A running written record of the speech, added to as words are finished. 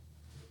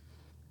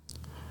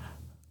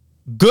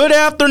Good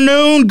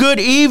afternoon, good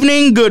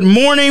evening, good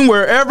morning,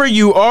 wherever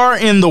you are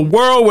in the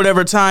world,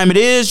 whatever time it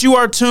is, you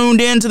are tuned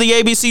in to the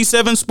ABC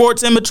 7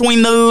 Sports In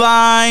Between the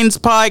Lines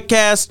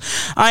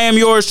podcast. I am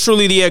yours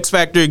truly, the X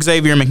Factor,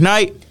 Xavier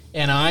McKnight.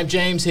 And I'm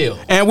James Hill.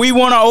 And we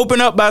want to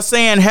open up by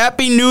saying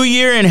Happy New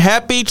Year and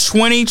Happy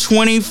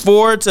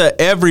 2024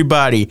 to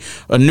everybody.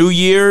 A new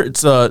year,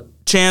 it's a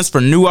chance for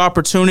new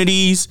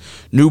opportunities,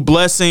 new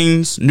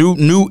blessings,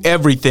 new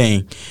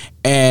everything.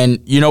 And,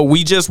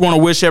 we just want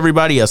to wish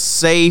everybody a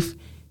safe,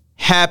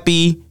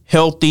 happy,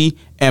 healthy,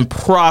 and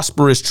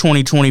prosperous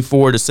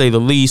 2024, to say the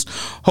least.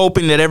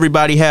 Hoping that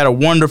everybody had a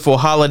wonderful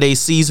holiday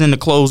season to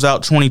close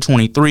out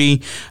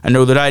 2023. I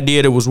know that I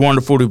did. It was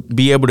wonderful to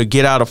be able to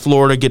get out of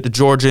Florida, get to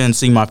Georgia and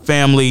see my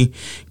family,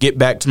 get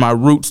back to my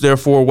roots there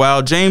for a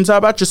while. James, how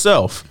about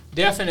yourself?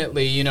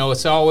 Definitely.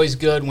 It's always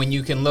good when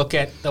you can look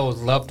at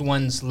those loved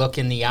ones, look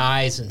in the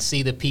eyes, and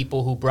see the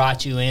people who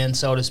brought you in,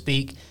 so to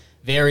speak.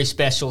 Very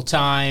special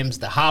times,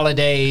 the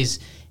holidays,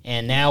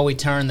 and now we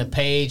turn the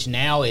page.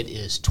 Now it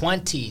is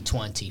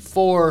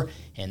 2024,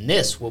 and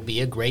this will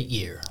be a great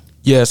year.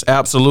 Yes,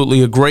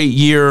 absolutely. A great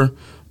year.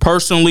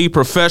 Personally,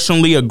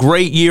 professionally, a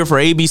great year for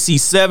ABC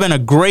 7, a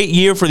great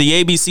year for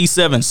the ABC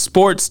 7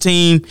 sports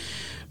team.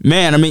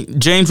 Man,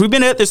 James, we've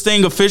been at this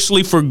thing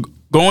officially for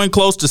going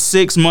close to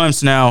 6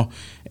 months now,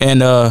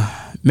 and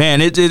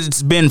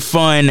it's been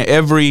fun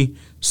every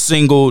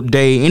single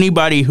day.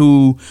 Anybody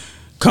who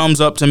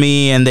comes up to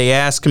me and they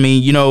ask me,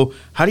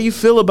 how do you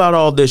feel about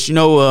all this?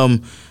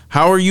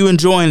 How are you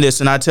enjoying this?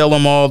 And I tell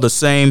them all the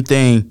same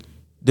thing.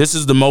 This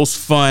is the most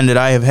fun that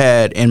I have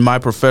had in my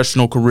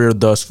professional career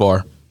thus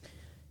far.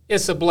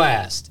 It's a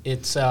blast.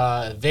 It's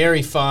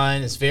very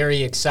fun. It's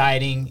very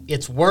exciting.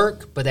 It's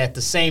work, but at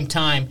the same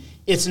time,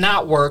 it's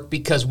not work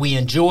because we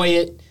enjoy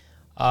it.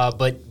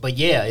 But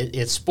yeah,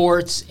 it's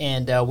sports,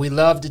 and we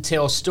love to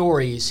tell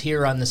stories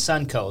here on the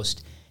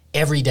Suncoast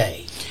every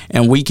day.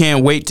 And we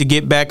can't wait to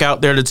get back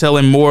out there to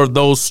telling more of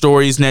those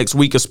stories next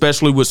week,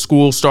 especially with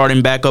school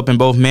starting back up in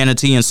both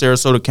Manatee and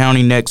Sarasota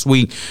County next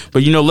week.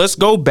 But, let's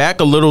go back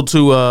a little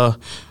to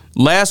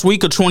last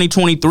week of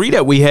 2023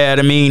 that we had.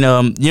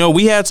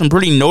 We had some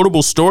pretty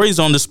notable stories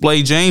on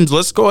display. James,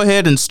 let's go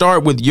ahead and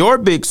start with your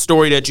big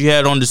story that you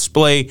had on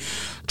display.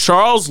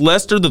 Charles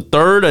Lester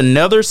III,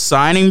 another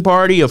signing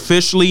party,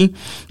 officially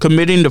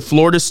committing to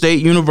Florida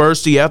State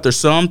University after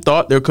some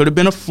thought there could have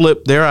been a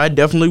flip there. I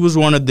definitely was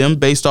one of them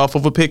based off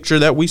of a picture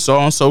that we saw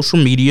on social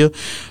media.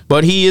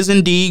 But he is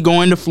indeed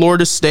going to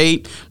Florida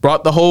State,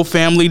 brought the whole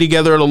family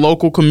together at a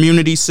local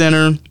community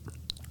center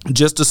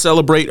just to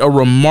celebrate a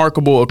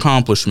remarkable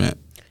accomplishment.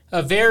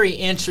 A very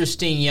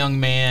interesting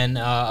young man,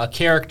 a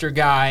character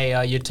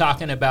guy. You're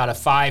talking about a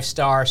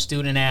 5-star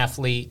student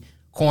athlete,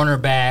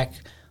 cornerback.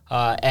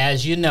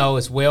 As you know,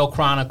 it's well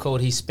chronicled.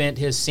 He spent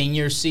his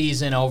senior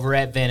season over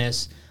at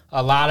Venice.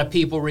 A lot of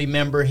people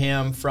remember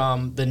him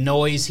from the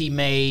noise he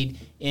made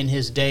in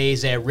his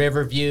days at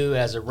Riverview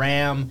as a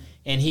Ram.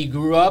 And he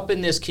grew up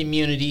in this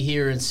community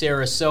here in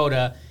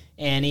Sarasota.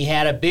 And he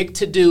had a big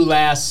to-do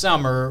last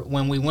summer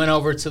when we went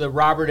over to the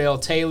Robert L.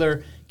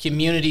 Taylor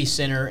Community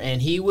Center.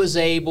 And he was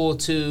able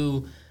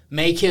to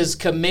make his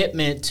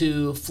commitment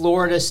to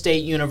Florida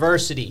State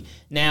University.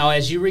 Now,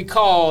 as you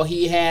recall,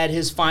 he had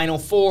his Final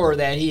Four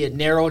that he had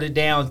narrowed it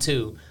down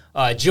to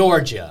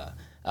Georgia,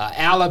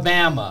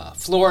 Alabama,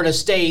 Florida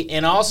State,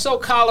 and also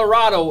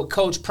Colorado with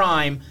Coach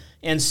Prime.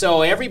 And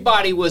so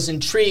everybody was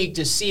intrigued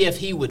to see if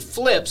he would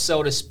flip,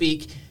 so to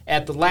speak,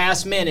 at the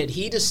last minute.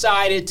 He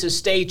decided to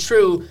stay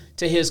true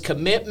to his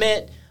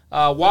commitment,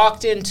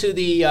 walked into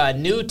the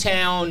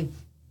Newtown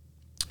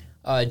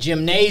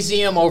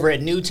gymnasium over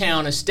at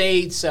Newtown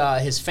Estates.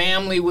 His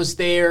family was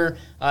there.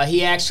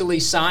 He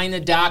actually signed the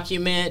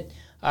document.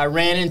 I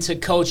ran into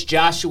Coach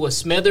Joshua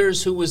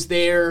Smithers, who was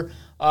there.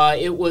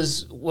 It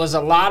was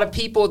a lot of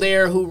people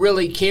there who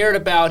really cared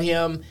about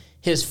him,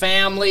 his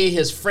family,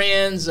 his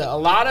friends. A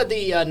lot of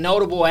the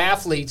notable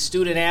athletes,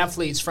 student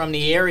athletes from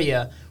the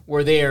area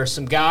were there.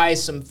 Some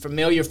guys, some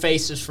familiar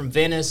faces from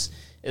Venice,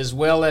 as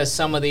well as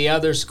some of the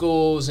other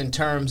schools in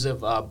terms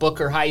of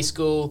Booker High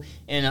School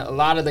and a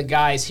lot of the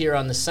guys here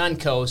on the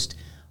Suncoast.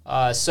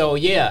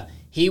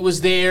 He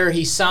was there.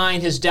 He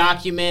signed his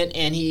document,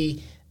 and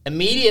he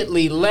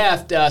immediately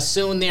left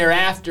soon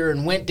thereafter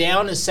and went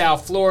down to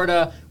South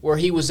Florida, where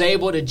he was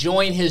able to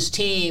join his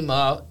team,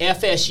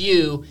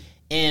 FSU,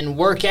 and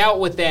work out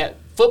with that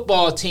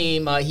football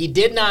team. He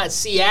did not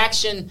see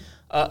action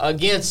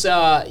against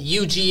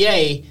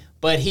UGA,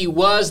 but he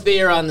was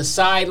there on the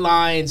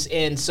sidelines,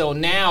 and so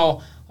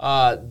now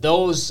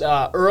those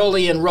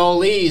early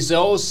enrollees,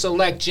 those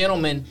select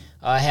gentlemen,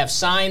 have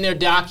signed their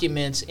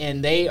documents,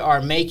 and they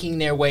are making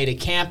their way to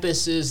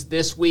campuses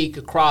this week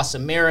across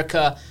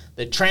America.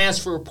 The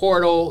transfer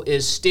portal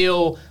is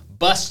still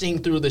busting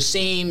through the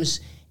seams,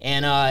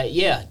 and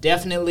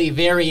definitely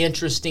very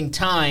interesting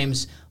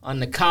times on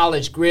the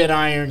college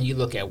gridiron. You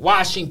look at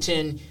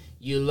Washington,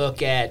 you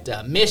look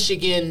at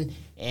Michigan,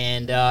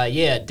 and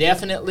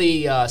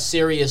definitely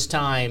serious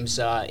times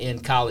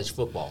in college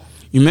football.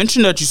 You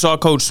mentioned that you saw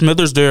Coach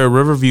Smithers there at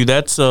Riverview.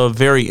 That's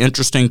very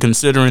interesting,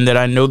 considering that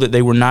I know that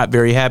they were not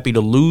very happy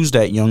to lose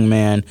that young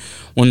man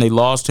when they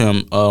lost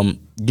him.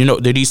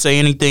 Did he say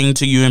anything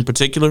to you in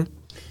particular?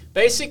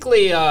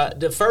 Basically,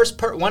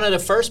 one of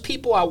the first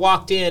people I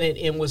walked in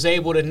and was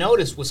able to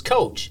notice was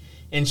Coach.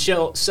 And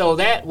so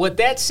that what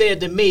that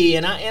said to me,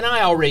 and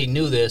I already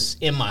knew this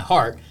in my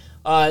heart,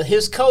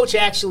 his coach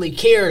actually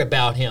cared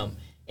about him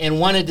and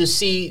wanted to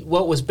see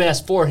what was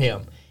best for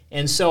him.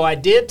 And so I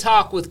did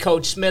talk with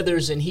Coach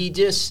Smithers, and he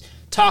just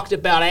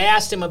I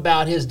asked him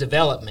about his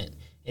development.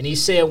 And he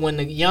said when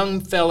the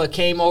young fella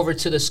came over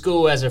to the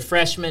school as a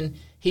freshman,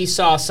 he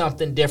saw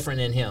something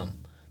different in him.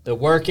 The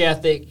work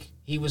ethic,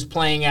 he was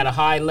playing at a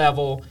high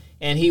level,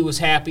 and he was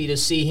happy to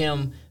see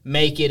him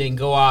make it and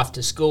go off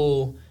to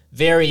school.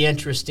 Very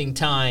interesting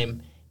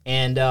time.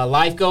 And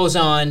life goes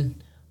on.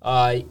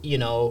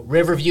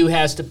 Riverview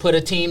has to put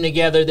a team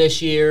together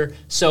this year.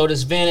 So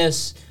does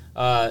Venice.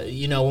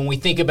 When we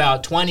think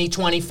about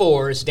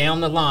 2024, it's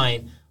down the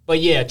line. But,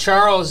 yeah,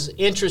 Charles,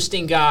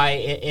 interesting guy,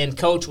 and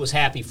Coach was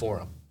happy for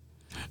him.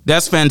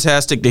 That's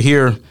fantastic to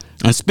hear.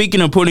 And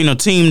speaking of putting a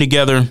team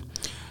together,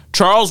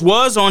 Charles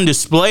was on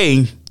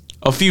display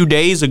a few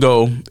days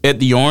ago at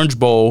the Orange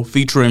Bowl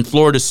featuring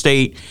Florida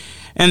State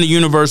and the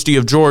University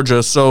of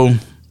Georgia. So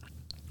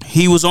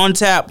he was on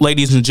tap,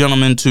 ladies and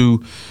gentlemen,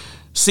 to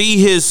see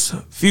his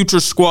future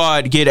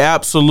squad get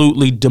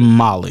absolutely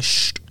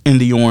demolished in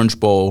the Orange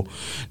Bowl.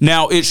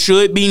 Now, it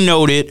should be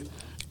noted,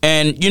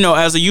 and,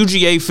 as a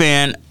UGA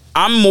fan,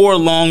 I'm more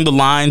along the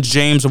lines,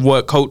 James, of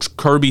what Coach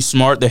Kirby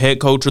Smart, the head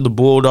coach of the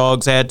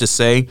Bulldogs, had to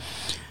say.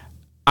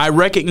 I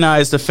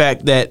recognize the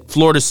fact that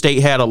Florida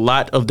State had a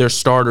lot of their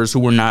starters who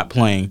were not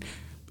playing,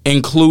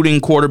 including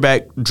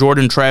quarterback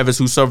Jordan Travis,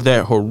 who suffered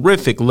that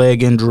horrific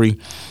leg injury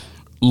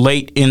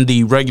late in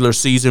the regular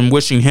season.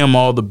 Wishing him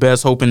all the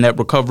best, hoping that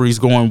recovery is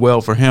going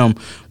well for him.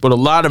 But a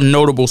lot of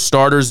notable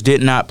starters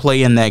did not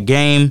play in that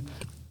game.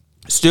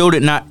 Still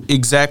did not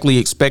exactly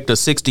expect a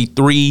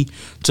 63-3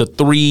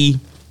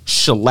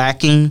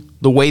 shellacking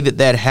the way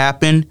that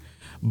happened.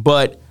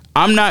 But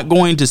I'm not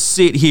going to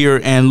sit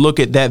here and look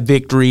at that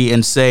victory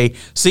and say,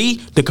 see,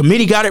 the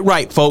committee got it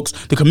right, folks.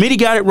 The committee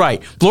got it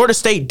right. Florida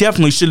State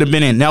definitely should have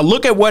been in. Now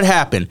look at what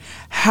happened.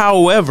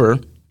 However,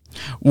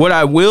 what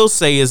I will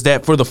say is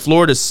that for the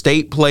Florida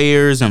State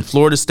players and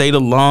Florida State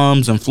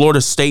alums and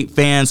Florida State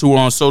fans who are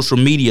on social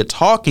media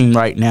talking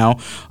right now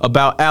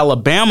about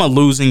Alabama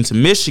losing to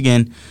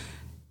Michigan,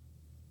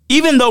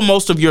 even though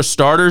most of your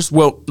starters,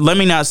 well, let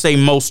me not say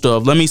most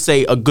of, let me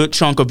say a good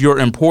chunk of your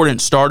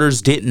important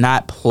starters did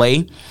not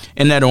play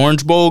in that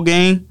Orange Bowl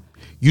game,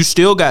 you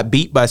still got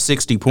beat by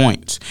 60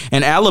 points.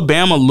 And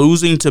Alabama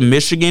losing to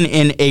Michigan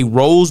in a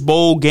Rose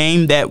Bowl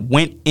game that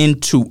went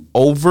into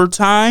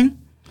overtime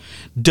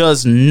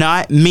does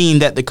not mean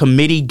that the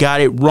committee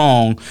got it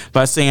wrong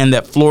by saying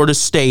that Florida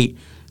State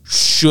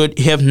should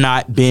have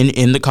not been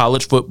in the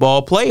college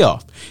football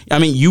playoff. I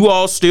mean, you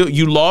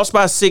lost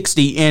by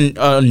 60 in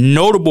a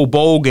notable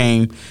bowl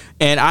game,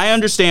 and I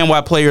understand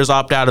why players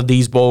opt out of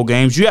these bowl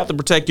games. You have to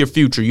protect your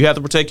future. You have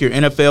to protect your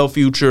NFL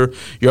future,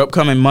 your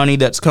upcoming money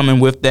that's coming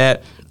with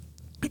that.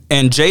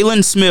 And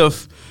Jalen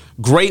Smith,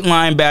 great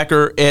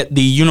linebacker at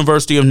the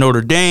University of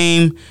Notre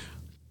Dame,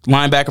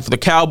 linebacker for the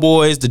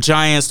Cowboys, the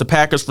Giants, the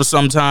Packers for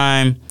some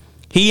time.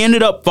 He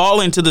ended up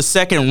falling to the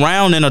second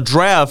round in a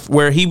draft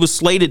where he was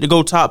slated to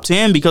go top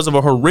 10 because of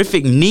a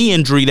horrific knee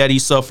injury that he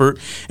suffered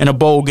in a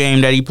bowl game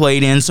that he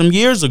played in some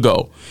years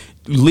ago,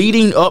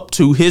 leading up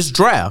to his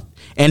draft.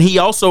 And he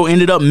also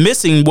ended up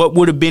missing what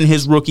would have been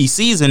his rookie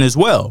season as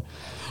well.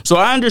 So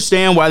I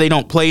understand why they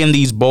don't play in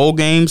these bowl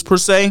games per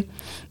se,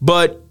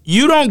 but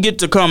you don't get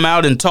to come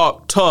out and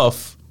talk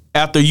tough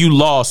after you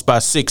lost by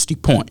 60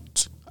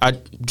 points. I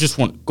just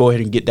want to go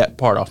ahead and get that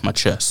part off my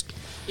chest.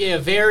 Yeah,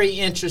 very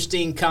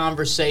interesting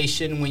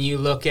conversation when you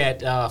look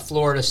at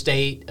Florida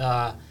State.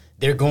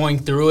 They're going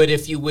through it,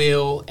 if you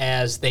will,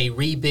 as they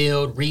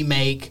rebuild,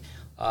 remake.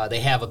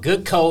 They have a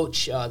good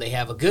coach. They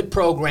have a good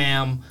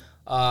program.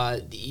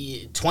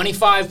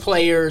 25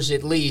 players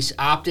at least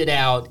opted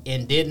out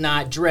and did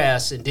not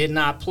dress and did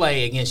not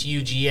play against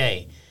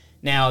UGA.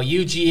 Now,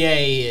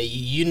 UGA,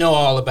 you know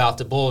all about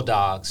the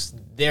Bulldogs.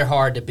 They're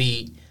hard to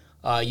beat.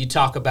 You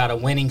talk about a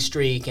winning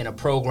streak and a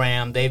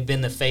program. They've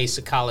been the face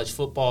of college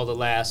football the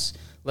last,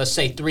 let's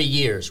say, 3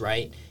 years,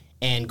 right?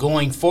 And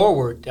going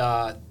forward,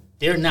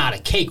 they're not a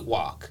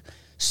cakewalk.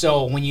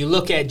 So when you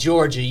look at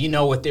Georgia, you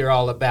know what they're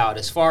all about.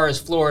 As far as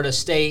Florida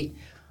State,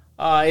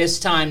 it's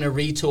time to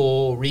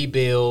retool,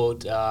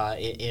 rebuild,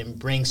 and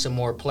bring some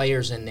more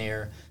players in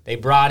there. They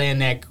brought in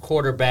that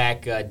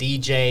quarterback,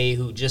 DJ,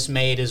 who just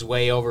made his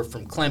way over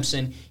from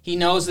Clemson. He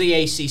knows the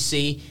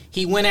ACC.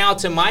 He went out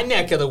to my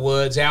neck of the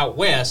woods out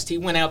west. He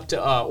went up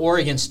to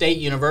Oregon State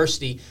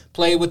University,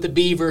 played with the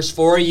Beavers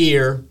for a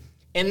year,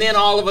 and then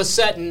all of a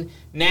sudden,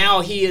 now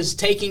he is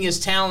taking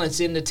his talents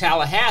into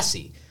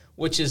Tallahassee,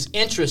 which is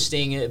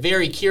interesting,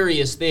 very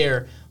curious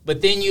there.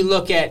 But then you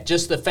look at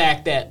just the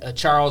fact that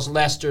Charles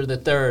Lester III,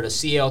 a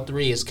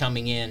CL3, is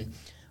coming in.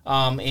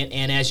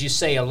 And as you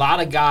say, a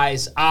lot of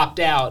guys opt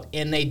out,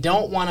 and they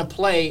don't want to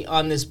play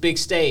on this big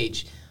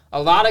stage.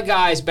 A lot of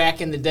guys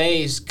back in the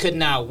days could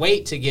not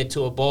wait to get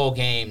to a bowl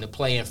game to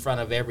play in front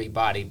of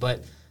everybody.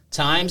 But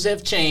times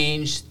have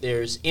changed.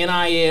 There's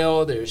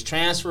NIL, there's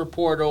transfer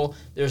portal,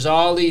 there's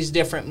all these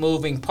different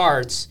moving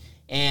parts.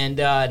 And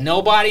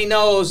nobody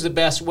knows the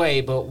best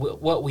way, but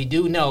what we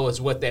do know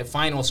is what that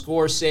final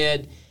score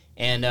said,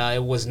 and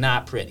it was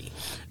not pretty.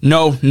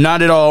 No,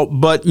 not at all.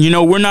 But,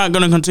 we're not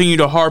going to continue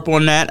to harp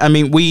on that. I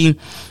mean,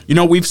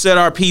 we've said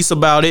our piece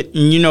about it.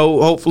 And,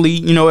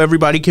 hopefully,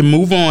 everybody can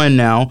move on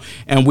now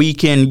and we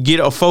can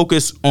get a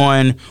focus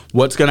on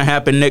what's going to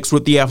happen next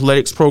with the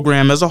athletics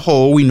program as a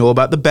whole. We know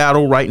about the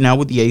battle right now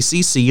with the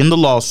ACC and the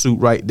lawsuit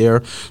right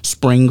there.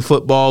 Spring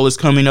football is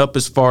coming up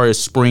as far as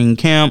spring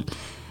camp.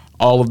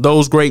 All of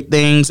those great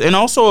things, and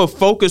also a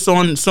focus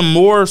on some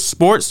more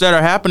sports that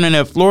are happening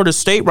at Florida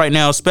State right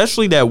now,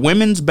 especially that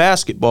women's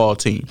basketball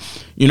team.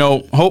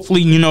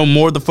 Hopefully,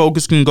 more of the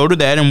focus can go to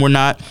that, and we're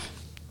not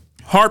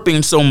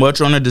harping so much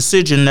on a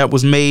decision that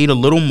was made a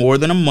little more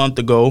than a month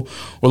ago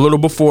or a little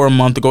before a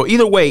month ago.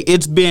 Either way,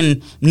 it's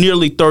been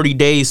nearly 30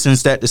 days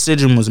since that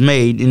decision was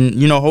made, and,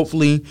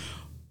 hopefully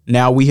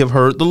now we have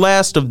heard the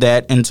last of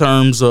that in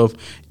terms of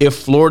if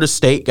Florida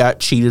State got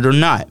cheated or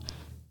not.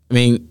 I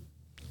mean,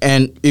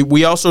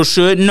 we also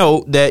should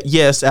note that,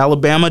 yes,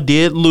 Alabama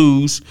did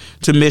lose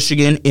to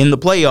Michigan in the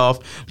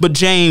playoff. But,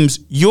 James,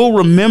 you'll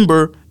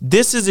remember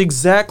this is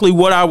exactly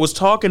what I was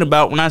talking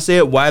about when I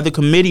said why the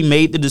committee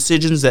made the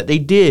decisions that they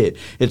did.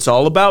 It's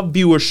all about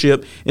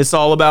viewership. It's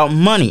all about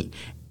money.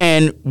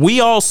 And we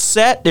all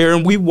sat there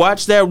and we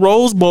watched that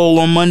Rose Bowl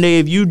on Monday,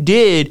 if you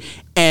did.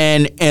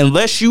 And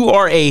unless you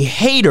are a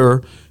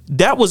hater,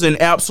 that was an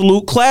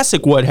absolute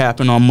classic what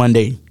happened on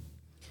Monday.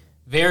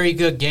 Very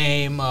good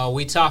game.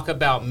 We talk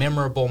about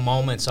memorable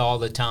moments all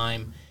the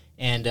time,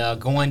 and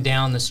going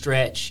down the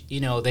stretch,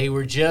 they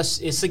were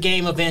it's a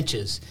game of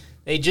inches.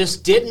 They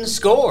just didn't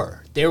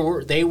score. They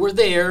were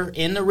there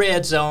in the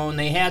red zone.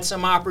 They had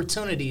some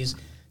opportunities.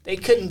 They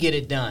couldn't get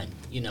it done,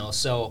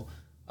 so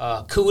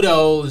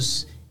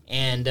kudos,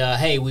 and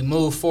hey, we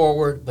move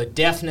forward, but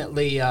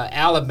definitely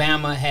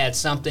Alabama had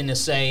something to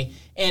say.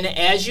 And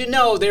as you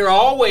know, they're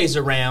always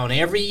around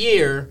every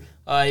year.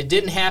 It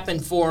didn't happen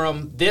for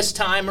them this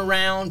time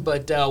around,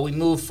 but we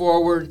moved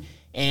forward.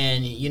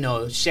 And,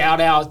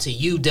 shout out to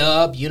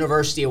UW,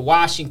 University of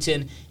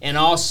Washington, and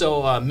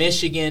also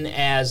Michigan,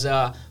 as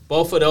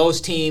both of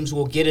those teams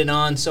will get it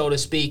on, so to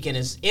speak. And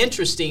it's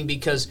interesting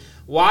because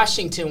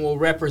Washington will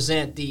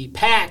represent the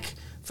Pac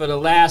for the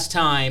last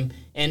time,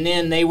 and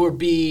then they will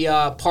be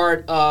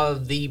part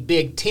of the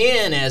Big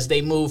Ten as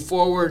they move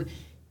forward.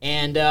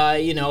 And,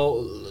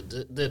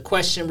 the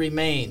question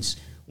remains,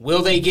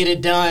 will they get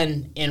it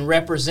done and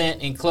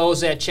represent and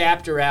close that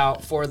chapter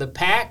out for the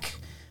Pac,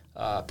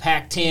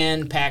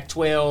 Pac-10,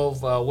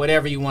 Pac-12,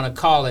 whatever you want to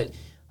call it?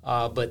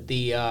 But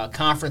the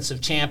Conference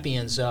of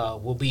Champions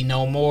will be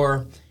no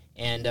more,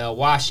 and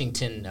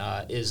Washington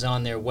is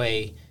on their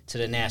way to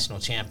the national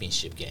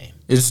championship game.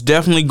 It's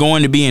definitely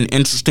going to be an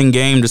interesting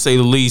game, to say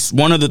the least.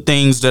 One of the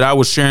things that I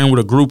was sharing with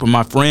a group of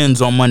my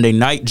friends on Monday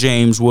night,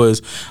 James,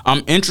 was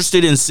I'm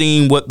interested in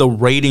seeing what the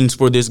ratings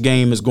for this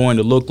game is going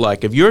to look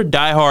like. If you're a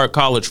diehard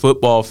college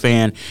football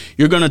fan,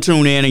 you're going to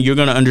tune in and you're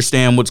going to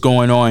understand what's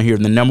going on here.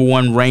 The number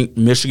one ranked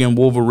Michigan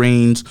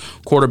Wolverines,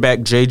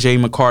 quarterback J.J.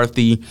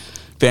 McCarthy,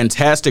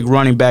 fantastic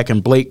running back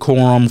in Blake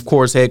Corum, of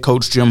course, head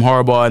coach Jim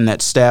Harbaugh and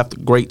that staff, the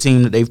great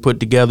team that they've put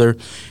together.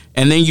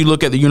 And then you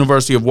look at the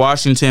University of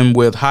Washington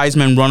with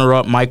Heisman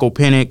runner-up Michael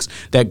Penix,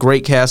 that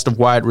great cast of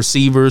wide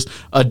receivers,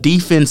 a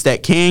defense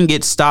that can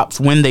get stops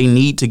when they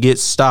need to get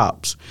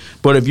stops.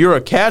 But if you're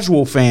a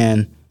casual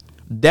fan,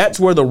 that's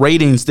where the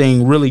ratings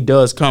thing really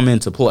does come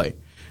into play.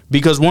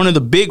 Because one of the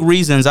big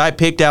reasons I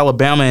picked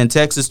Alabama and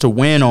Texas to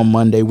win on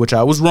Monday, which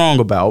I was wrong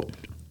about,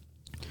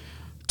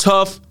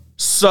 tough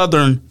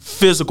Southern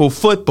physical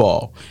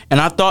football. And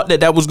I thought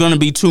that was going to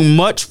be too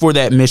much for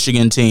that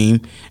Michigan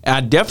team. And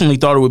I definitely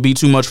thought it would be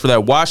too much for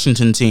that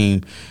Washington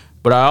team.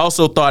 But I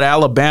also thought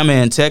Alabama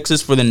and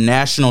Texas for the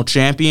national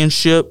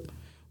championship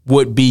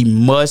would be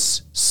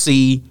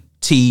must-see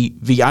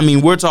TV. I mean,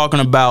 we're talking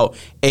about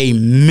a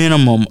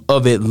minimum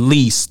of at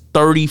least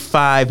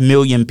 35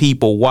 million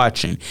people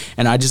watching.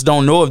 And I just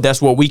don't know if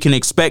that's what we can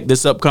expect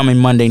this upcoming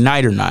Monday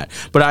night or not.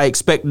 But I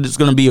expect it's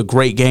going to be a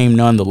great game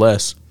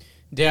nonetheless.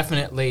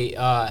 Definitely.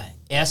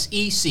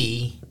 SEC,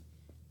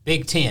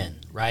 Big Ten,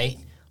 right?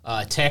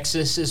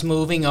 Texas is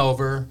moving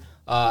over.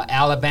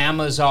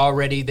 Alabama's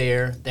already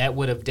there. That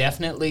would have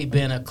definitely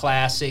been a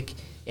classic.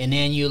 And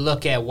then you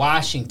look at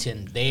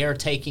Washington. They are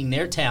taking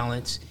their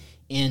talents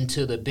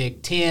into the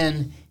Big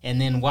Ten, and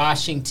then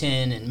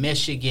Washington and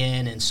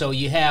Michigan. And so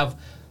you have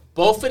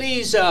both of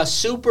these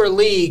super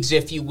leagues,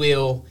 if you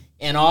will,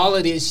 and all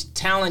of these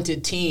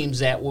talented teams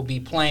that will be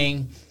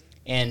playing.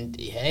 And,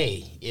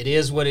 hey, it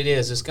is what it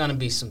is. It's going to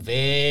be some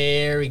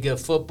very good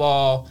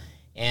football.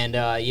 And,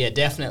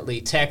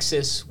 definitely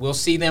Texas. We'll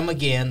see them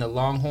again. The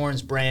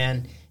Longhorns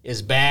brand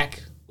is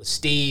back with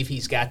Steve.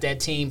 He's got that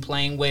team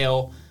playing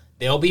well.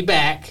 They'll be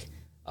back.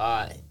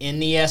 in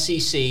the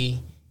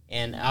SEC.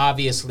 And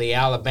obviously,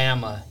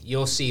 Alabama,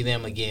 you'll see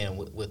them again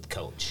with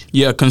Coach.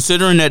 Yeah,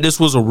 considering that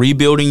this was a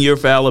rebuilding year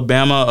for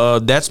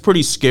Alabama, that's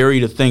pretty scary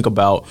to think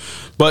about.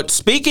 But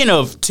speaking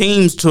of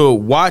teams to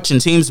watch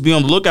and teams to be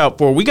on the lookout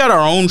for, we got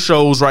our own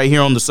shows right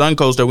here on the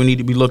Suncoast that we need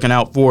to be looking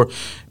out for.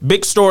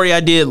 Big story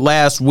I did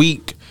last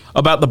week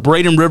about the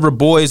Braden River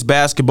boys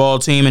basketball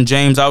team. And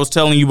James, I was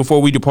telling you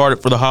before we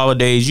departed for the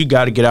holidays, you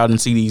got to get out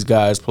and see these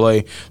guys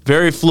play.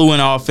 Very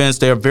fluent offense.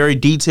 They're very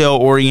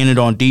detail-oriented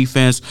on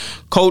defense.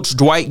 Coach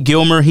Dwight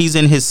Gilmer, he's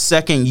in his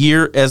second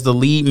year as the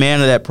lead man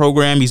of that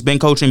program. He's been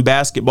coaching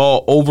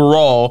basketball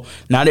overall,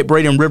 not at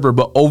Braden River,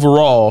 but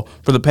overall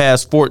for the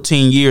past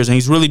 14 years. And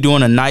he's really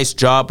doing a nice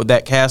job with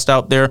that cast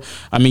out there.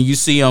 I mean, you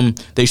see them,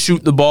 they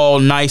shoot the ball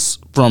nice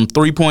from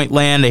three-point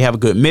land. They have a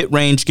good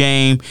mid-range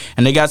game,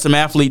 and they got some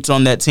athletes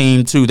on that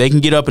team, too. They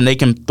can get up and they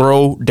can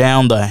throw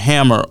down the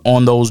hammer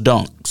on those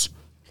dunks.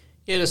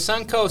 Yeah, the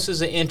Suncoast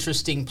is an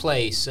interesting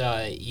place.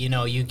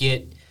 You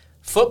get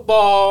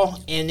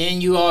football, and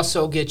then you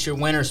also get your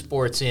winter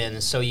sports in,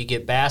 and so you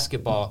get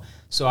basketball.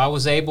 So I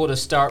was able to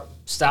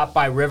stop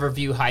by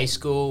Riverview High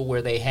School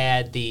where they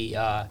had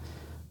the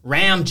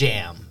Ram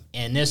Jam,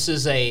 and this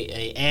is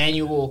a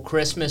annual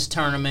Christmas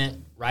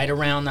tournament right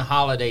around the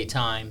holiday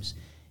times.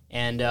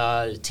 And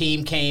the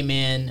team came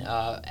in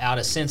out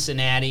of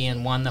Cincinnati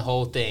and won the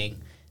whole thing.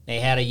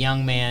 They had a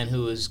young man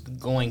who was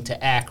going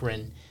to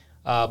Akron.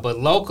 But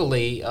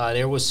locally,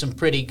 there was some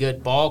pretty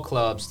good ball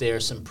clubs there,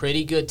 some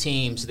pretty good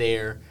teams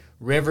there.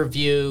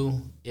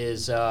 Riverview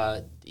is,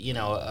 a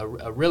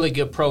really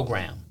good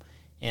program.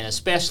 And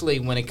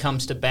especially when it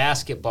comes to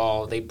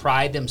basketball, they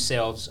pride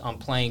themselves on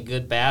playing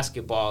good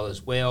basketball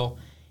as well.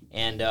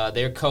 And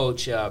their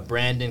coach,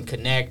 Brandon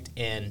Connect,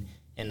 and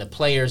the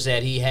players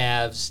that he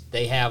has,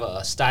 they have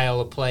a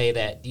style of play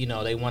that,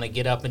 they want to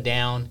get up and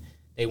down.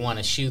 They want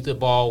to shoot the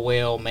ball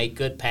well, make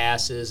good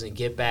passes, and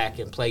get back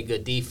and play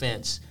good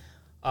defense.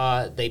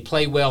 They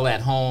play well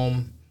at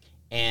home,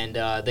 and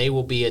they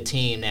will be a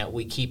team that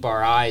we keep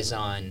our eyes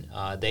on.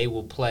 They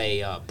will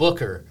play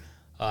Booker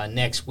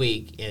next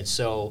week. And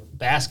so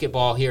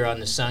basketball here on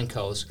the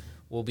Suncoast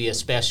will be a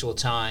special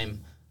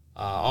time.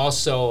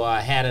 Also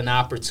had an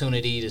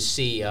opportunity to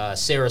see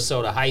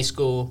Sarasota High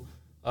School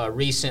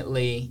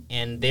recently,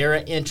 and they're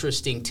an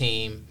interesting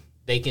team.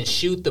 They can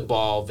shoot the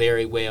ball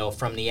very well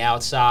from the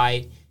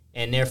outside,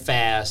 and they're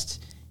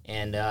fast,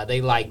 and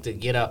they like to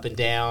get up and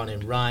down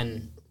and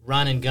run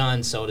and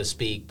gun, so to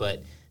speak,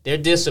 but they're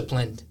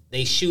disciplined.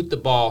 They shoot the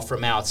ball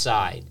from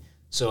outside.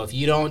 So if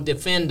you don't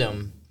defend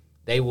them,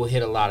 they will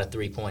hit a lot of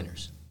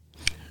three-pointers.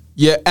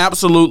 Yeah,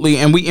 absolutely.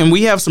 And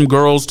we have some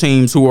girls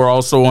teams who are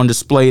also on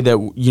display that,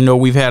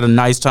 we've had a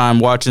nice time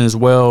watching as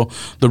well.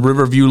 The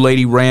Riverview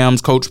Lady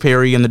Rams, Coach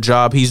Perry and the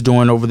job he's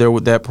doing over there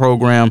with that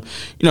program.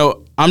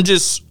 I'm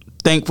just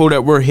thankful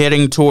that we're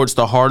heading towards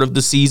the heart of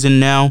the season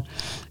now.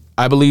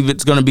 I believe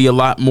it's going to be a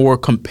lot more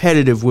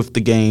competitive with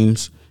the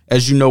games.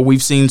 As you know,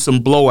 we've seen some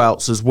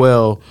blowouts as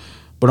well.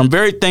 But I'm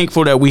very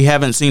thankful that we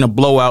haven't seen a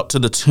blowout to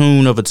the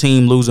tune of a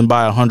team losing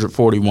by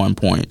 141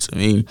 points. I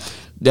mean,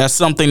 that's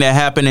something that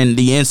happened in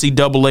the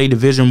NCAA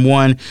Division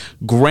I.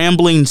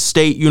 Grambling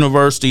State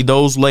University,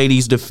 those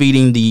ladies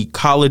defeating the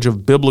College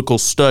of Biblical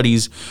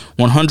Studies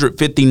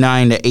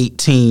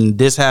 159-18.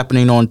 This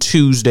happening on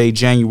Tuesday,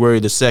 January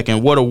the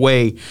 2nd. What a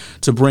way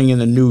to bring in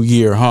the new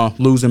year, huh?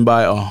 Losing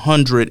by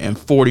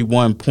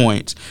 141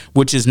 points,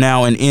 which is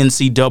now an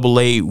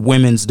NCAA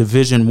Women's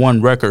Division I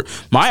record.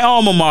 My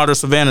alma mater,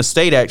 Savannah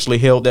State, actually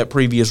held that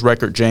previous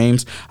record,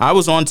 James. I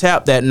was on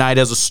tap that night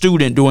as a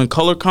student doing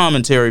color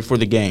commentary for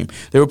the game.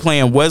 They were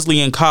playing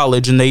Wesleyan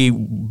College, and they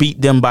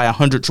beat them by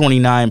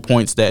 129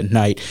 points that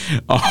night.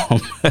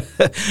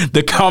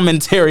 The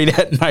commentary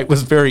that night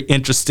was very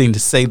interesting, to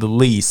say the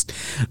least.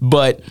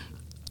 But,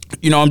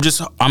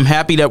 I'm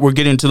happy that we're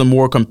getting to the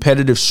more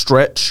competitive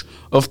stretch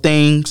of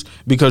things,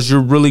 because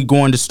you're really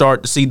going to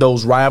start to see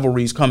those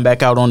rivalries come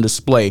back out on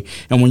display.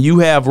 And when you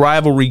have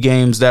rivalry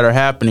games that are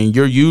happening,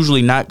 you're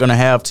usually not going to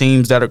have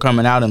teams that are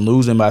coming out and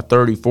losing by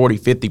 30, 40,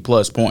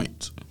 50-plus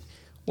points.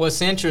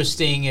 What's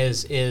interesting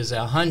is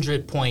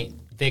 100-point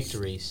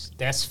victories.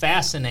 That's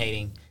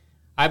fascinating.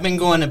 I've been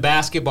going to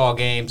basketball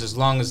games as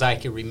long as I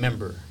can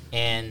remember,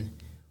 and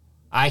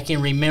I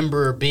can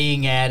remember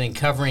being at and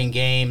covering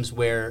games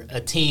where a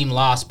team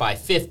lost by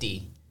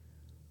 50,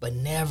 but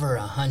never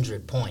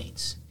 100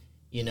 points.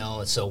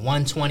 So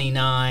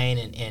 129,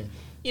 and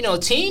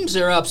teams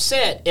are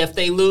upset if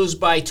they lose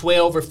by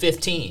 12 or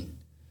 15.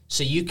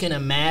 So you can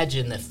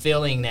imagine the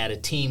feeling that a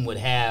team would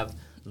have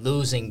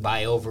losing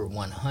by over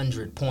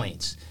 100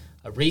 points.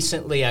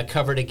 Recently, I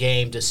covered a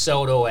game,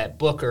 DeSoto at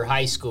Booker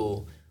High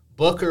School.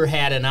 Booker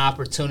had an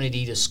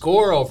opportunity to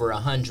score over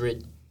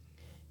 100.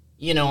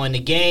 In the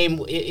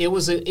game, it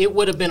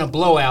would have been a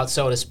blowout,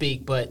 so to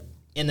speak, but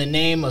in the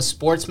name of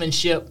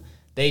sportsmanship,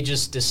 they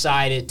just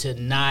decided to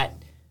not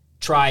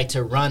try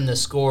to run the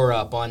score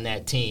up on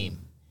that team.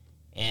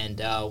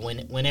 And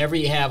whenever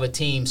you have a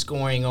team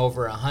scoring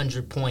over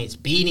 100 points,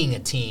 beating a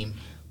team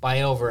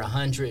by over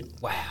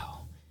 100, wow.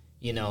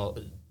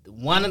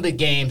 one of the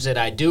games that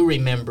I do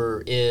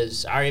remember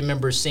is I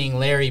remember seeing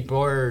Larry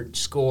Bird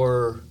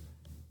score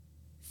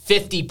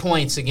 50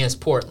 points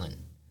against Portland.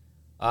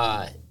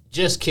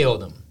 Just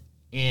killed him.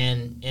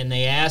 And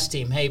they asked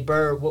him, hey,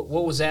 Bird,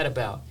 what was that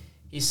about?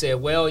 He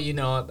said, well,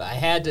 I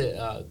had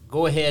to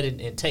go ahead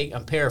and take,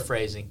 I'm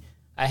paraphrasing,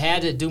 I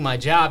had to do my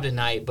job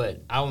tonight,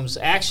 but I was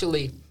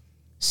actually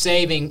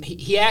saving,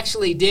 he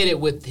actually did it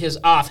with his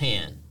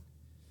offhand.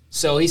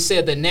 So he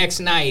said the next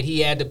night he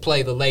had to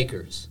play the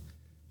Lakers.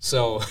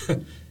 So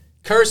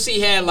Kersey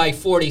had like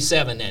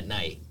 47 that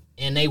night,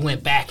 and they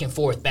went back and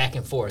forth.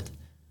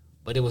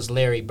 But it was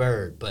Larry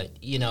Bird.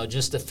 But,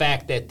 just the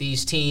fact that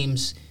these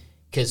teams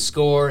could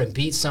score and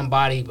beat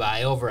somebody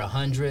by over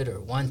 100 or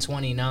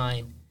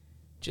 129,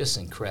 just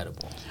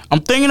incredible.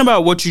 I'm thinking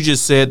about what you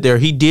just said there.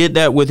 He did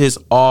that with his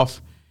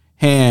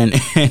offhand,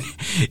 and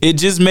it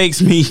just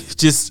makes me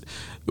just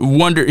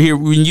wonder here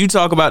when you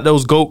talk about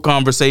those GOAT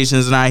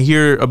conversations, and I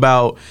hear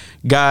about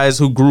guys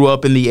who grew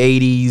up in the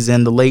 80s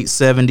and the late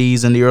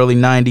 70s and the early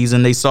 90s,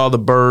 and they saw the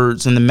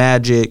Birds and the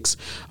Magics.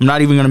 I'm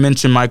not even going to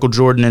mention Michael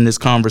Jordan in this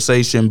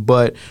conversation,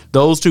 but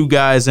those two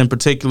guys in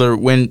particular,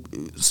 when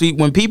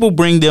people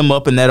bring them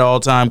up in that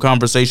all-time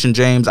conversation,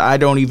 James, I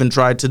don't even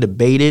try to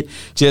debate it,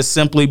 just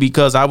simply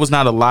because I was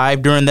not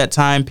alive during that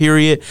time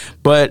period,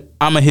 but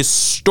I'm a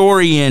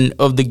historian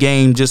of the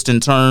game just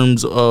in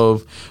terms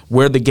of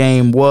where the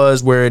game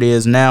was, where it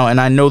is now, and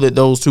I know that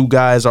those two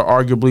guys are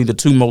arguably the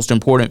two most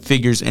important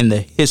figures in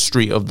the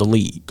history of the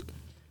league.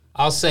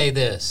 I'll say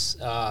this.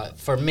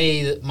 For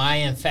me, my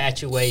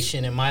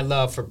infatuation and my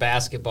love for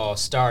basketball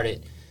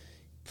started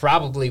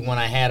probably when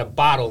I had a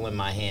bottle in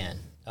my hand.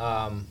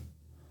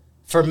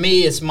 For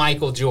me, it's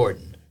Michael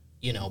Jordan,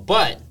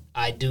 but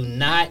I do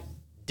not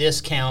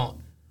discount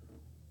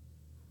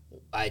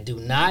what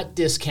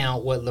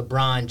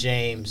LeBron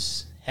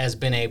James has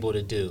been able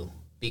to do,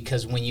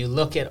 because when you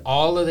look at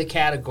all of the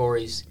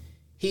categories,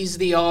 he's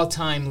the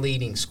all-time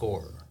leading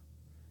scorer.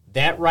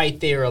 That right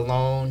there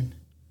alone,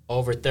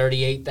 over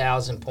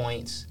 38,000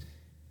 points,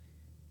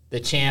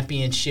 the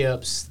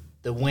championships,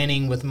 the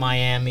winning with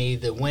Miami,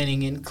 the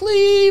winning in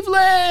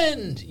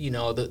Cleveland,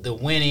 the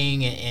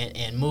winning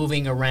and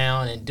moving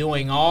around and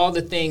doing all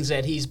the things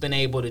that he's been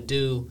able to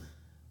do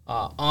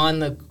on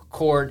the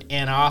court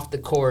and off the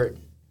court.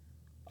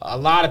 A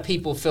lot of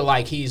people feel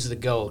like he's the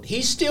GOAT.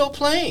 He's still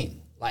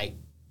playing. Like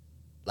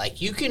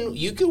you can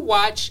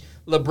watch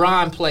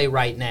LeBron play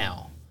right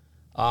now.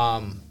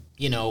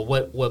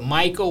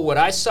 What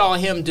I saw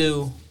him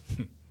do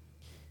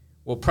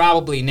will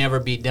probably never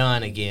be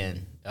done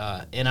again.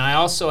 And I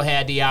also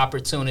had the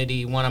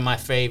opportunity, one of my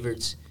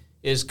favorites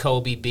is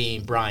Kobe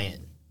Bean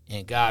Bryant,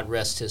 and God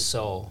rest his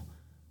soul.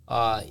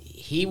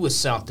 He was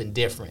something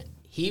different.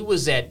 He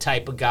was that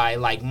type of guy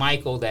like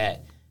Michael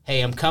that,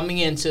 hey, I'm coming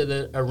into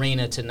the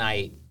arena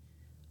tonight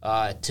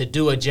to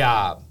do a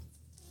job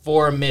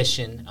for a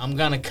mission. I'm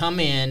going to come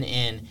in,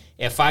 and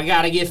if I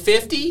got to get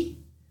 50,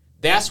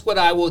 that's what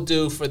I will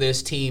do for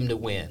this team to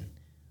win.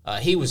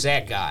 He was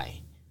that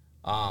guy.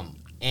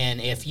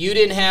 And if you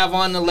didn't have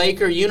on the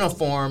Laker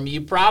uniform,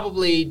 you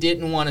probably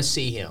didn't want to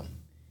see him.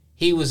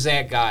 He was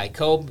that guy.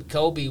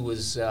 Kobe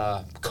was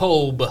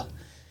Kobe.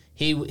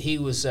 He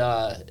was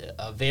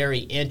a very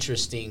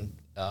interesting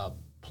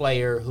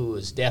player who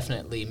was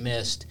definitely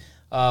missed.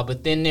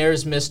 But then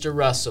there's Mr.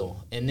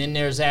 Russell, and then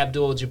there's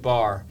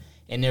Abdul-Jabbar,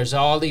 and there's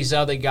all these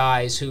other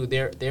guys who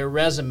their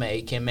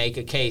resume can make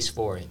a case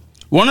for it.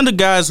 One of the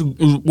guys,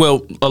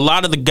 a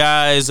lot of the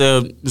guys,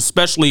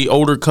 especially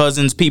older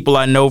cousins, people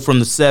I know from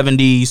the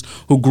 70s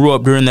who grew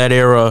up during that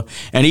era,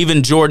 and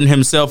even Jordan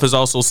himself has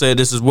also said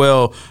this as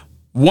well.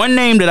 One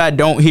name that I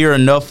don't hear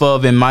enough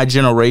of in my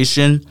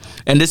generation,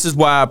 and this is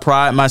why I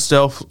pride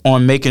myself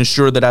on making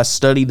sure that I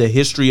study the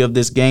history of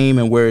this game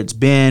and where it's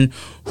been,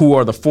 who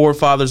are the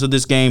forefathers of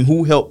this game,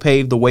 who helped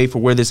pave the way for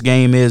where this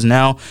game is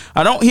now.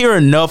 I don't hear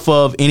enough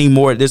of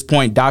anymore at this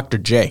point Dr.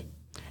 J,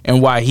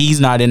 and why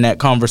he's not in that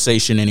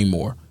conversation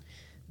anymore.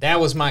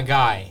 That was my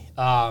guy.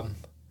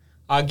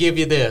 I'll give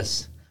you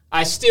this.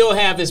 I still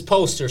have his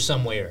poster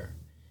somewhere.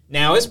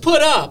 Now, it's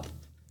put up.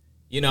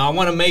 I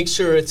want to make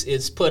sure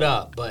it's put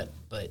up. But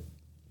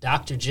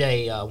Dr.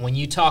 J, when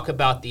you talk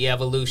about the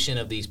evolution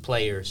of these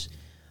players,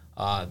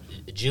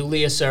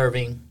 Julius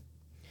Erving,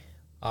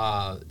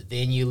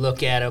 then you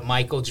look at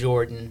Michael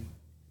Jordan,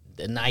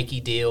 the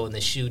Nike deal and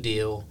the shoe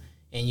deal,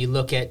 and you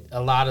look at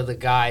a lot of the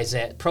guys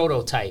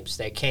prototypes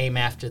that came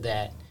after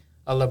that.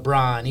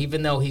 LeBron,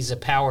 even though he's a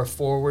power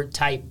forward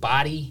type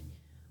body,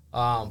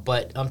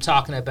 but I'm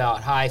talking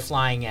about high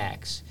flying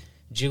acts.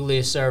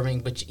 Julius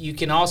Erving, but you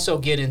can also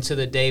get into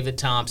the David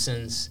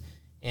Thompsons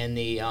and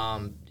the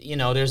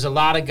there's a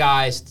lot of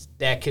guys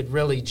that could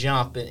really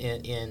jump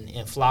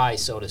and fly,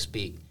 so to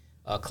speak.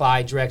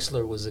 Clyde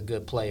Drexler was a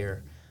good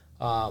player,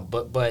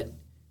 but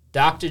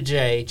Dr.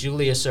 J,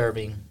 Julius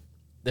Erving,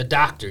 the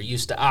doctor,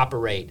 used to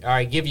operate. All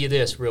right, give you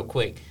this real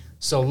quick.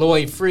 So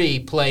Lloyd Free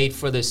played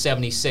for the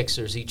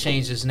 76ers. He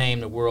changed his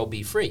name to World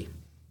Be Free.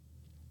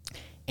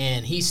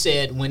 And he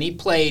said when he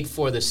played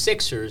for the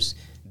Sixers,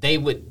 they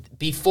would,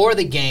 before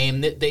the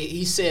game,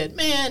 he said,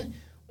 man,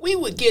 we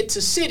would get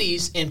to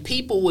cities and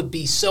people would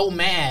be so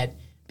mad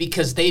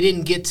because they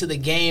didn't get to the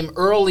game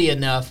early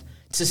enough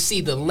to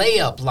see the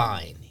layup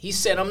line. He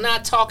said, I'm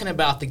not talking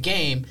about the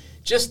game,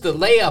 just the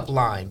layup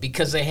line,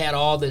 because they had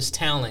all this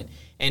talent.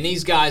 And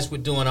these guys were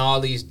doing all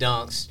these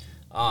dunks,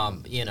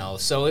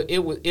 so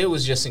it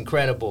was just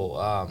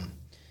incredible.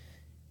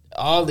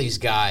 All these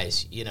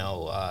guys,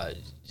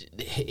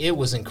 it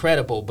was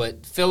incredible.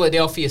 But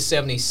Philadelphia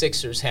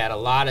 76ers had a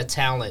lot of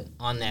talent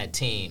on that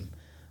team.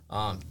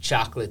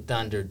 Chocolate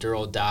Thunder,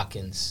 Daryl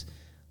Dawkins.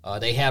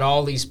 They had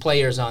all these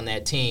players on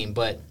that team.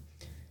 But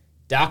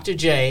Dr.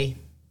 J,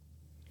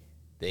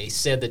 they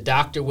said the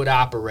doctor would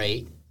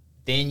operate.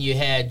 Then you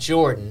had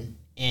Jordan,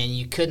 and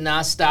you could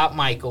not stop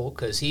Michael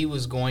because he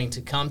was going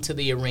to come to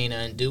the arena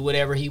and do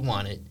whatever he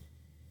wanted.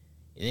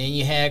 And then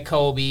you had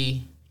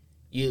Kobe.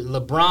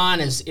 LeBron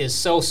is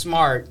so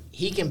smart,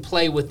 he can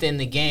play within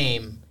the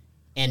game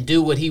and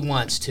do what he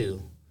wants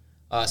to.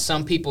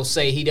 Some people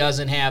say he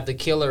doesn't have the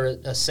killer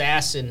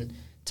assassin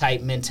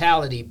type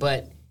mentality,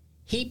 but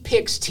he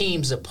picks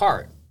teams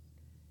apart.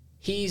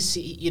 They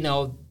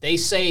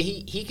say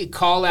he could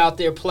call out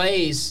their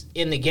plays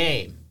in the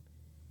game.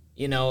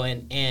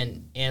 And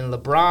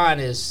LeBron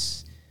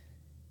is,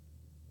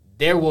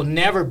 there will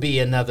never be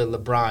another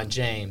LeBron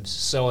James.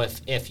 So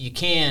if you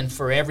can,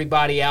 for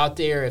everybody out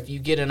there, if you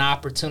get an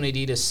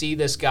opportunity to see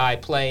this guy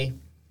play,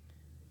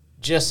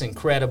 just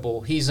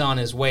incredible. He's on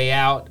his way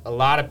out. A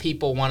lot of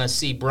people want to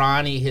see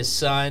Bronny, his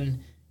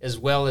son, as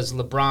well as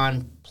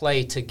LeBron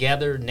play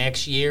together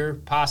next year,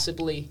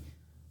 possibly,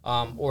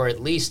 or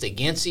at least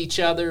against each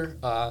other.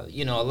 A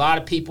lot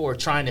of people are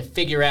trying to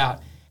figure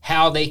out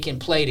how they can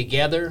play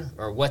together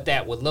or what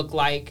that would look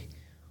like.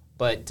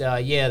 But,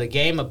 the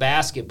game of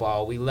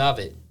basketball, we love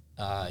it.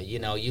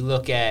 You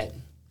look at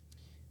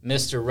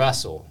Mr.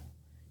 Russell,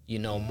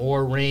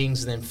 more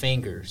rings than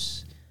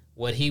fingers.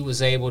 What he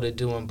was able to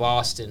do in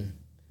Boston,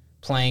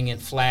 playing in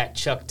flat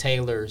Chuck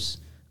Taylors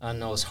on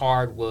those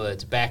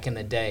hardwoods back in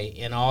the day,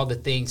 and all the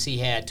things he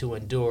had to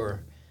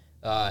endure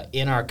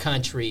in our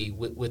country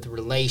with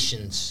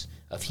relations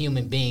of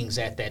human beings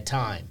at that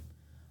time.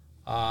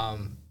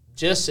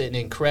 Just an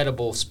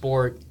incredible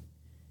sport.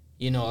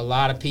 A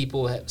lot of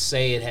people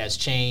say it has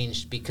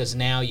changed because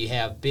now you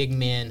have big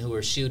men who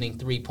are shooting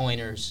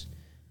three-pointers.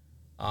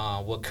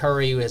 What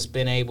Curry has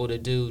been able to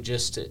do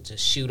just to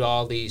shoot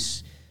all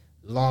these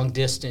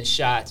long-distance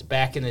shots.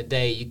 Back in the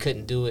day, you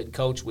couldn't do it.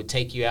 Coach would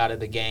take you out of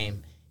the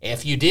game.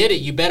 If you did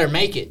it, you better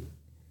make it.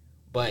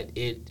 But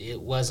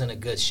it wasn't a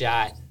good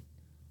shot.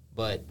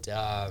 But,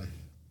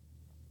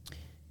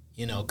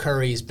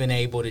 Curry's been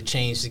able to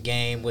change the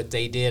game, what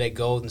they did at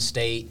Golden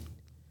State.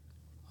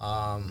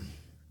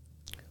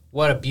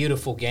 What a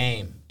beautiful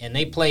game. And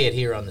they play it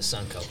here on the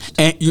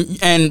Suncoast.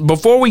 And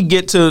before we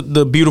get to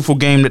the beautiful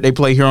game that they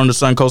play here on the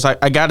Suncoast,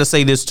 I got to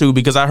say this too,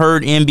 because I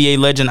heard NBA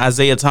legend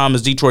Isaiah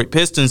Thomas, Detroit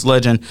Pistons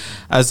legend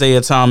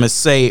Isaiah Thomas,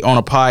 say on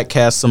a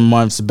podcast some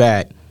months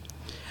back,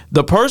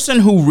 the person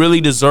who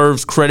really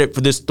deserves credit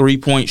for this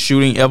three-point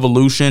shooting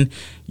evolution,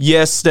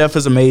 yes, Steph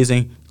is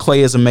amazing, Klay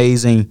is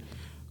amazing,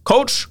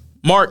 Coach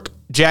Mark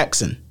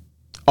Jackson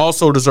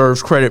also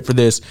deserves credit for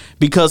this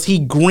because he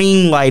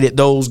green-lighted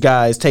those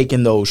guys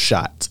taking those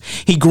shots.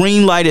 He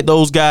green-lighted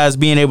those guys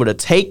being able to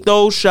take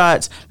those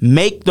shots,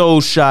 make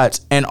those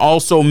shots, and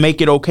also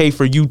make it okay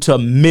for you to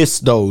miss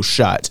those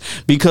shots.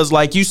 Because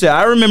like you said,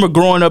 I remember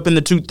growing up in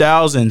the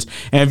 2000s,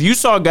 and if you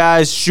saw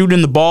guys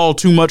shooting the ball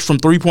too much from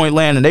three-point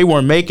land and they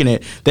weren't making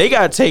it, they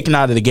got taken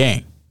out of the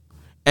game.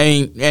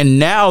 And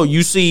now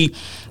you see,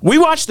 we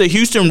watched the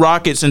Houston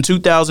Rockets in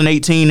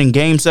 2018 in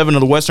Game 7 of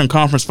the Western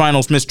Conference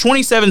Finals miss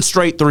 27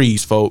 straight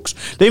threes, folks.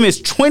 They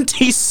missed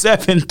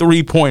 27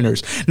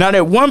 three-pointers. Now,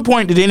 at one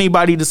point, did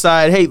anybody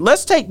decide, hey,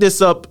 let's take this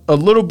up a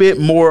little bit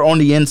more on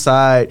the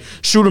inside,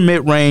 shoot a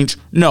mid-range?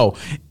 No.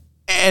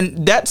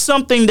 And that's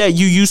something that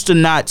you used to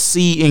not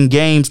see in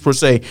games per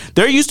se.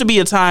 There used to be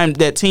a time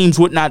that teams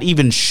would not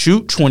even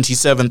shoot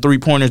 27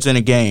 three-pointers in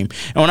a game.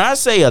 And when I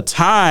say a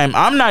time,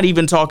 I'm not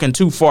even talking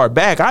too far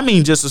back. I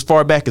mean just as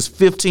far back as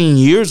 15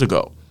 years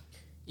ago.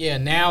 Yeah,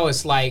 now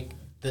it's like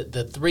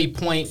the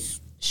three-point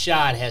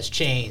shot has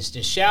changed.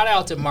 And shout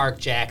out to Mark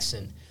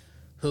Jackson,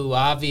 who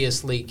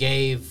obviously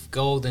gave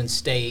Golden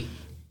State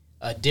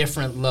a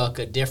different look,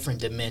 a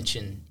different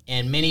dimension.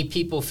 And many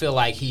people feel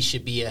like he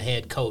should be a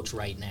head coach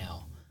right now.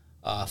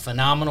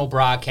 Phenomenal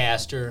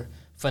broadcaster,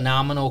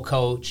 phenomenal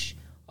coach.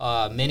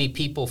 Many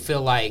people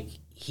feel like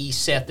he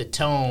set the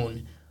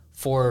tone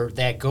for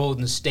that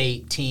Golden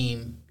State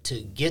team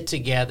to get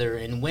together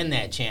and win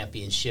that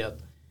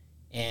championship.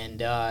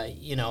 And,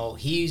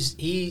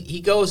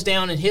 he goes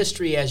down in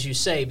history, as you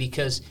say,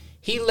 because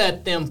he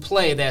let them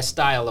play that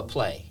style of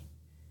play.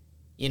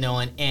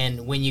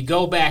 And when you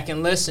go back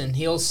and listen,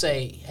 he'll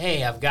say,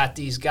 hey, I've got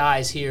these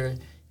guys here.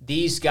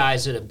 These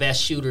guys are the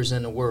best shooters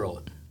in the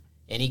world.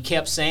 And he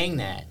kept saying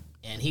that,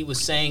 and he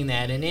was saying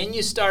that. And then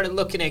you started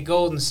looking at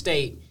Golden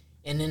State,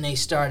 and then they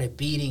started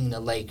beating the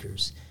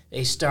Lakers.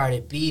 They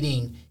started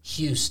beating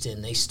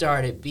Houston. They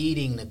started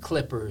beating the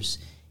Clippers.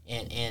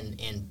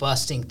 and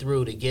busting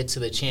through to get to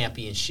the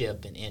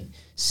championship. And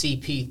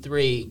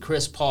CP3,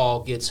 Chris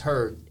Paul gets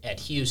hurt at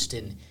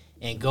Houston,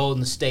 and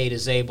Golden State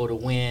is able to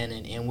win.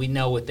 And we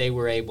know what they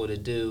were able to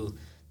do,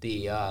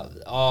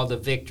 all the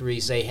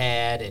victories they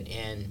had.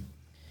 And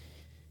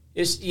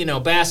it's,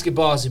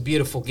 basketball is a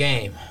beautiful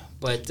game.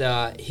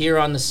 But here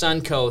on the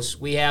Suncoast,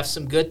 we have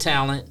some good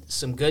talent,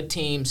 some good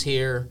teams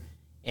here,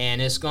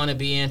 and it's going to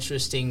be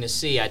interesting to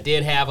see. I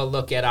did have a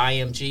look at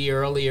IMG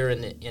earlier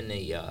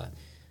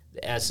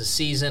as the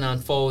season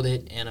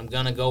unfolded, and I'm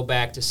going to go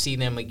back to see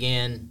them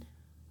again.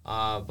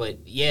 But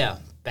yeah,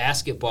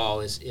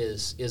 basketball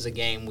is a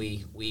game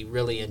we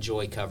really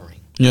enjoy covering.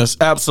 Yes,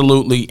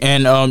 absolutely.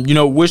 And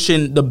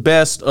wishing the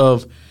best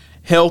of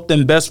health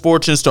and best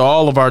fortunes to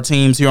all of our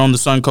teams here on the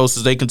Suncoast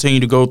as they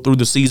continue to go through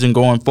the season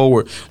going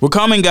forward. We're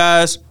coming,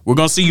 guys. We're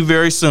going to see you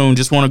very soon.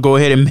 Just want to go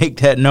ahead and make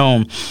that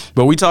known.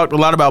 But we talked a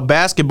lot about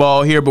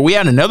basketball here, but we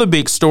had another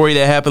big story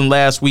that happened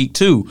last week,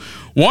 too.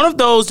 One of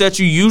those that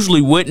you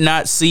usually would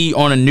not see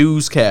on a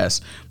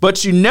newscast,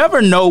 but you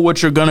never know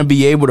what you're going to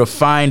be able to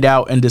find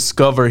out and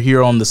discover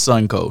here on the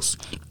Suncoast.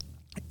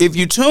 If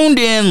you tuned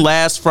in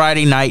last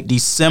Friday night,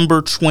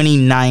 December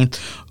 29th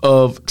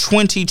of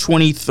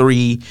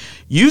 2023,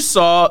 you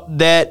saw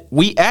that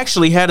we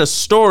actually had a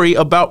story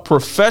about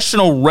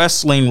professional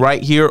wrestling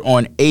right here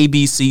on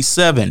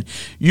ABC7.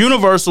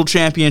 Universal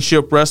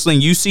Championship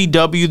Wrestling,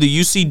 UCW, the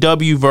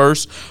UCW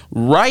verse,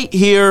 right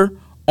here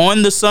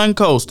on the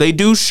Suncoast. They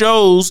do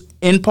shows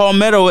in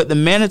Palmetto at the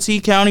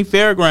Manatee County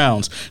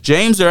Fairgrounds.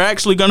 James, they're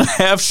actually going to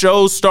have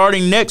shows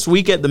starting next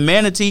week at the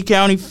Manatee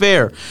County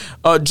Fair.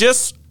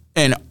 Just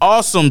an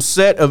awesome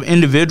set of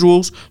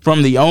individuals,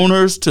 from the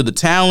owners to the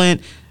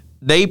talent.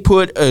 They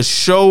put a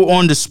show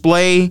on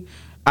display.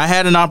 I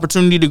had an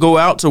opportunity to go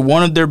out to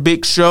one of their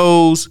big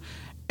shows,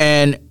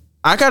 and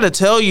I got to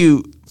tell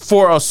you,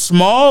 for a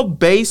small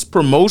base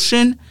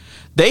promotion,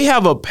 they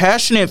have a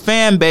passionate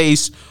fan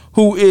base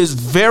who is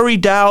very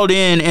dialed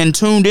in and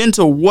tuned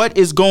into what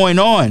is going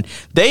on.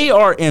 They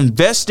are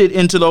invested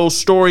into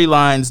those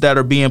storylines that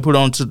are being put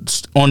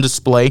on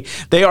display.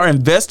 They are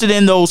invested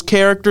in those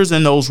characters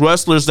and those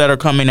wrestlers that are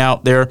coming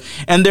out there,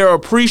 and they're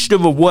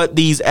appreciative of what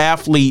these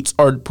athletes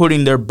are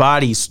putting their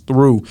bodies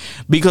through.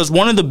 Because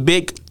one of the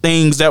big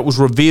things that was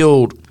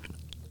revealed,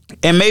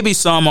 and maybe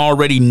some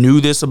already knew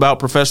this about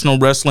professional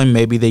wrestling,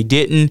 maybe they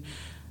didn't,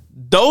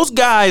 those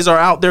guys are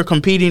out there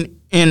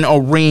competing in a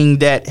ring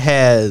that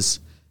has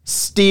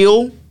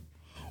steel,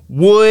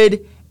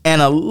 wood,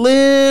 and a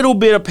little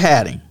bit of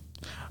padding.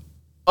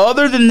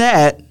 Other than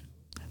that,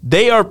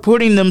 they are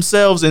putting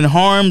themselves in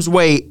harm's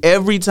way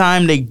every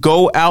time they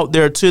go out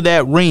there to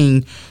that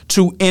ring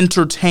to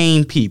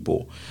entertain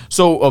people.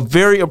 So a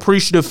very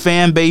appreciative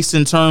fan base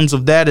in terms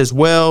of that as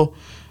well.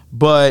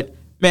 But,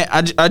 man,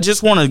 I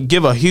just want to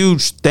give a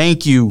huge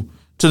thank you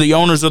to the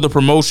owners of the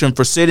promotion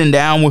for sitting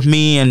down with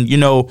me and,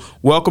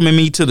 welcoming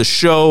me to the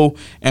show.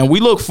 And we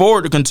look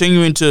forward to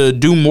continuing to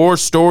do more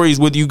stories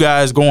with you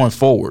guys going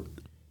forward.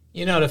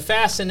 The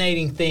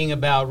fascinating thing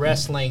about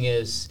wrestling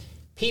is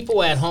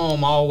people at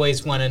home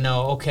always want to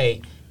know,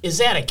 okay, is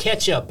that a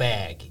ketchup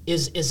bag?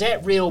 Is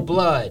that real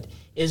blood?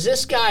 Is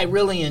this guy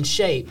really in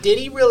shape? Did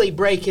he really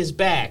break his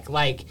back?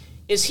 Like,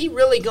 is he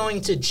really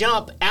going to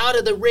jump out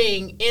of the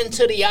ring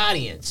into the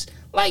audience?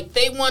 Like,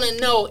 they want to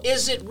know,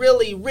 is it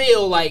really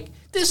real? Like,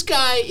 this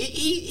guy,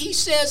 he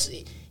says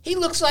he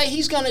looks like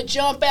he's going to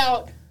jump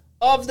out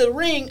of the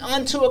ring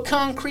onto a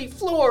concrete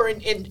floor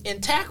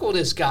and tackle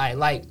this guy.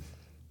 Like,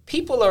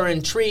 people are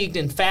intrigued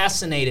and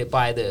fascinated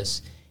by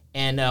this.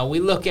 And we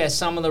look at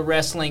some of the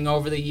wrestling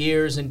over the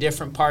years in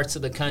different parts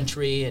of the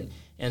country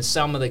and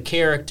some of the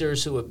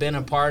characters who have been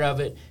a part of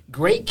it.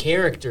 Great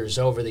characters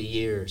over the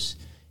years.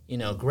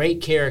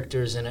 Great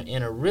characters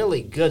in a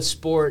really good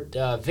sport.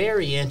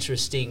 Very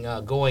interesting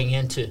going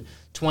into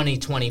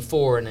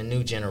 2024 and a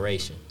new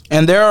generation.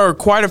 And there are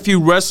quite a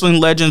few wrestling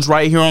legends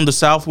right here on the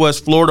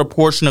Southwest Florida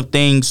portion of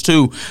things,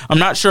 too. I'm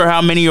not sure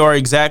how many are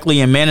exactly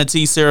in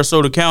Manatee,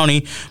 Sarasota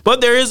County,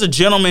 but there is a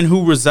gentleman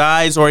who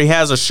resides, or he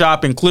has a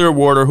shop in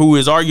Clearwater, who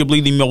is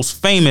arguably the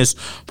most famous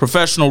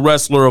professional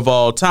wrestler of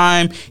all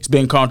time. He's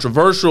been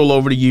controversial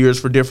over the years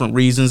for different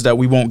reasons that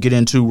we won't get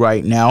into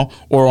right now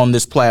or on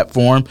this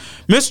platform.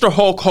 Mr.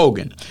 Hulk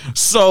Hogan.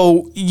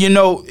 So,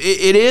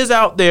 it is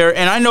out there,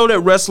 and I know that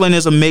wrestling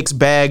is a mixed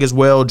bag as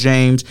well,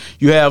 James.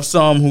 You have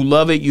some who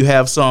love it. You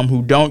have some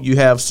who don't. You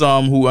have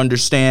some who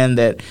understand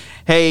that,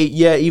 hey,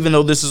 yeah, even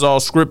though this is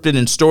all scripted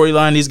and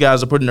storyline, these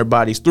guys are putting their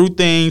bodies through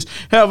things.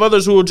 You have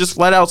others who will just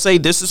flat out say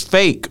this is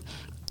fake.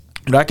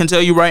 But I can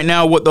tell you right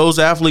now what those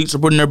athletes are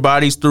putting their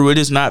bodies through. It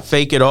is not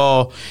fake at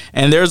all.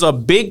 And there's a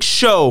big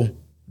show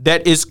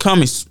that is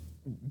coming.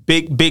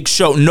 Big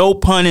show, no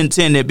pun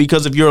intended,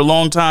 because if you're a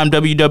longtime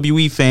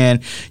WWE fan,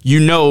 you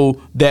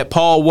know that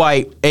Paul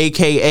White,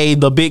 a.k.a.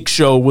 The Big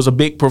Show, was a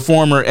big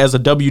performer as a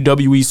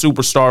WWE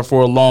superstar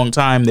for a long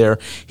time there.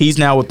 He's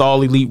now with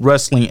All Elite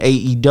Wrestling,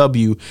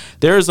 AEW.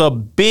 There's a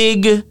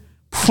big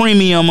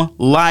premium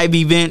live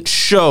event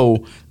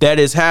show that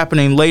is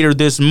happening later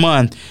this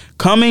month,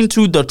 coming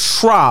to the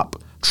Trop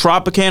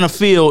Tropicana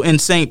Field in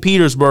St.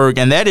 Petersburg,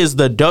 and that is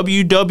the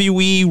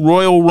WWE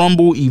Royal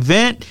Rumble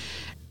event.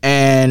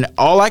 And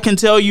all I can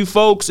tell you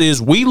folks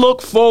is we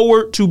look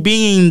forward to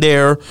being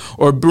there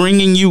or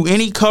bringing you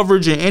any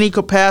coverage in any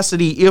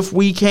capacity if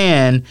we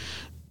can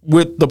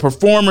with the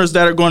performers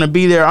that are going to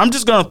be there. I'm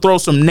just going to throw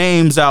some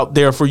names out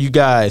there for you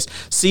guys.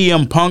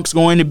 CM Punk's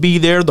going to be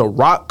there. The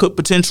Rock could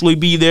potentially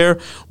be there.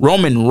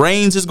 Roman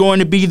Reigns is going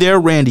to be there.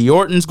 Randy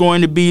Orton's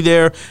going to be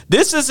there.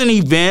 This is an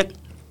event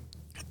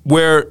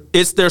where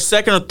it's their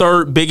second or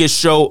third biggest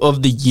show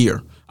of the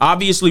year.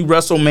 Obviously,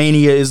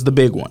 WrestleMania is the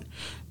big one.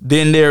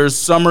 Then there's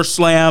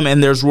SummerSlam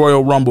and there's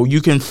Royal Rumble.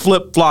 You can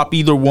flip-flop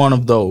either one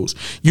of those.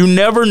 You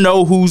never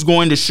know who's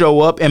going to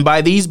show up, and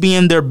by these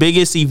being their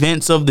biggest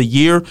events of the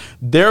year,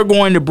 they're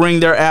going to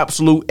bring their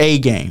absolute A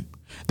game.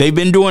 They've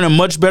been doing a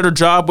much better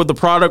job with the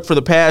product for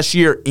the past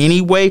year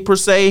anyway, per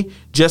se,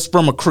 just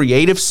from a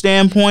creative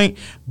standpoint.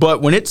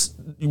 But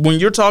when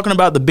you're talking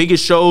about the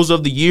biggest shows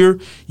of the year,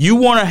 you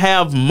want to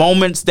have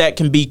moments that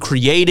can be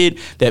created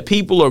that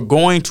people are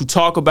going to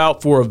talk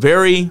about for a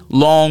very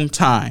long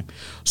time.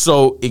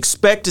 So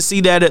expect to see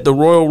that at the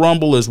Royal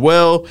Rumble as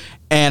well.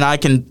 And I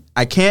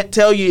can't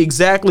tell you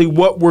exactly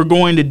what we're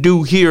going to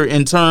do here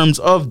in terms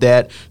of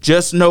that.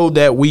 Just know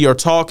that we are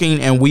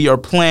talking and we are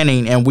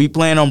planning, and we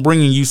plan on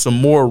bringing you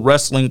some more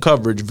wrestling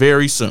coverage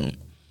very soon.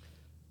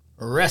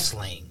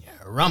 Wrestling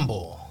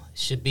Rumble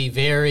should be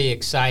very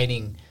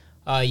exciting.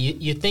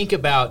 You think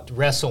about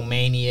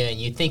WrestleMania and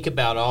you think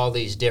about all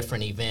these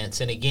different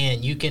events, and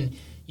again, you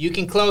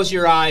can close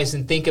your eyes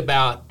and think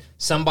about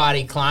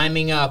somebody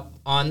climbing up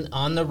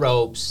on the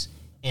ropes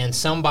and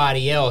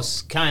somebody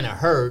else kind of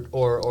hurt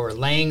or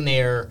laying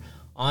there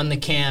on the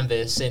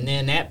canvas, and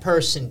then that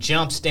person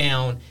jumps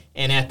down,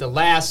 and at the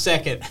last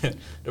second,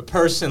 the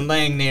person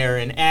laying there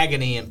in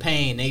agony and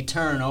pain, they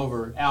turn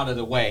over out of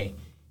the way.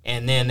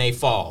 And then they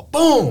fall.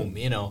 Boom!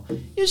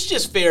 It's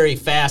just very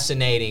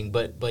fascinating.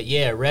 But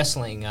yeah,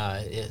 wrestling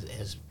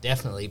has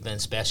definitely been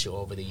special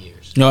over the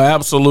years. No,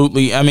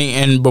 absolutely. I mean,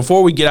 and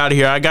before we get out of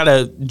here, I got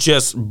to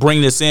just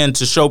bring this in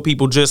to show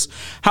people just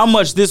how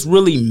much this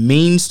really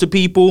means to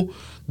people.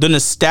 The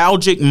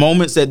nostalgic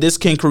moments that this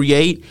can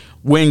create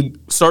when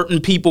certain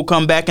people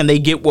come back and they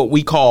get what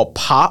we call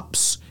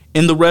pops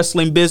in the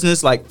wrestling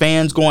business, like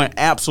fans going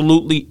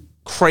absolutely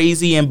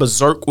crazy and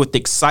berserk with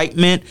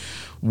excitement.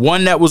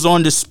 One that was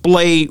on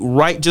display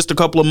right just a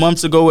couple of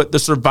months ago at the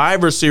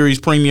Survivor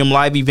Series Premium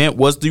Live event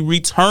was the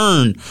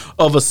return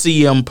of a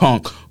CM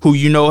Punk, who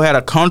had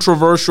a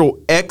controversial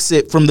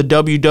exit from the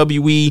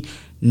WWE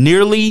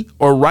nearly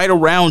or right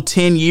around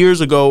 10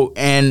 years ago,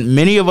 and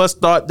many of us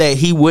thought that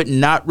he would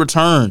not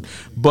return.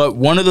 But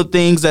one of the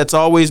things that's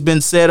always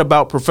been said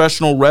about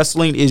professional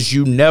wrestling is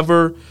you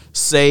never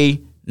say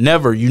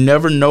never. You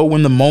never know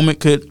when the moment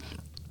could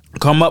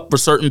come up for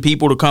certain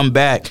people to come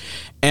back.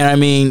 And I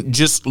mean,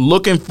 just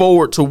looking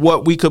forward to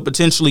what we could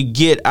potentially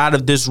get out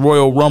of this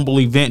Royal Rumble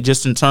event,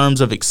 just in terms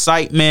of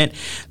excitement,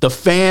 the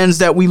fans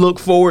that we look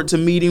forward to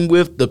meeting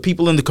with, the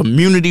people in the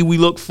community we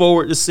look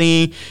forward to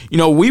seeing.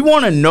 We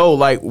want to know,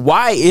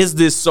 why is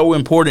this so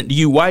important to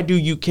you? Why do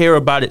you care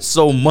about it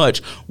so much?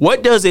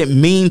 What does it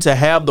mean to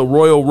have the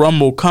Royal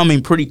Rumble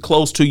coming pretty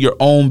close to your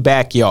own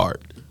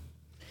backyard?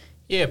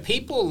 Yeah,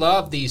 people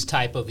love these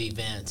type of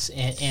events,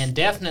 and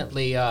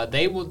definitely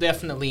they will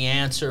definitely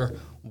answer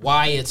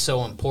why it's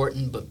so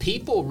important, but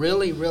people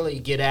really, really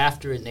get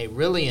after it, and they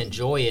really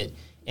enjoy it,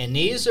 and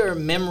these are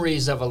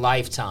memories of a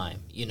lifetime.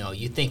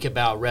 You think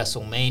about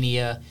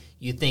WrestleMania,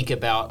 you think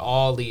about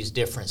all these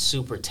different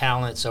super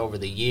talents over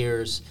the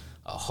years,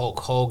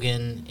 Hulk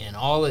Hogan, and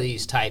all of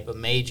these type of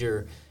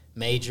major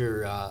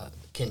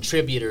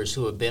contributors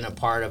who have been a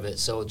part of it.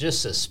 So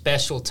just a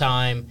special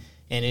time,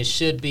 and it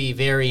should be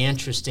very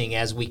interesting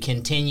as we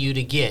continue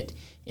to get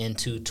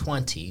into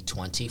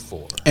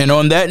 2024. And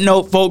on that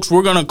note, folks,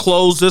 we're going to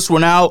close this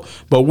one out,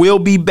 but we'll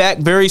be back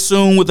very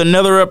soon with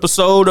another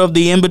episode of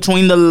the In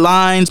Between the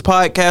Lines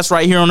podcast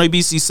right here on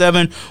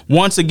ABC7.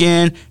 Once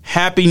again,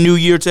 Happy New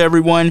Year to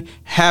everyone.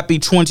 Happy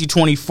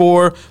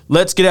 2024.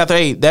 Let's get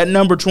after, that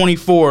number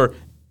 24,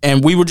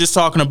 and we were just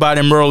talking about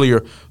him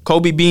earlier,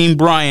 Kobe Bean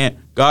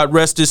Bryant, God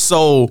rest his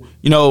soul.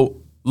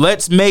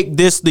 Let's make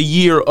this the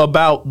year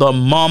about the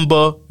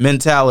Mamba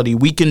mentality.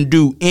 We can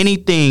do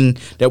anything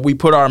that we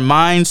put our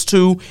minds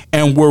to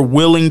and we're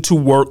willing to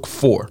work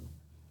for.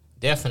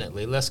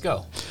 Definitely. Let's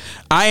go.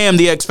 I am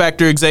the X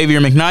Factor Xavier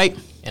McKnight.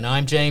 And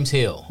I'm James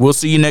Hill. We'll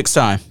see you next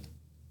time.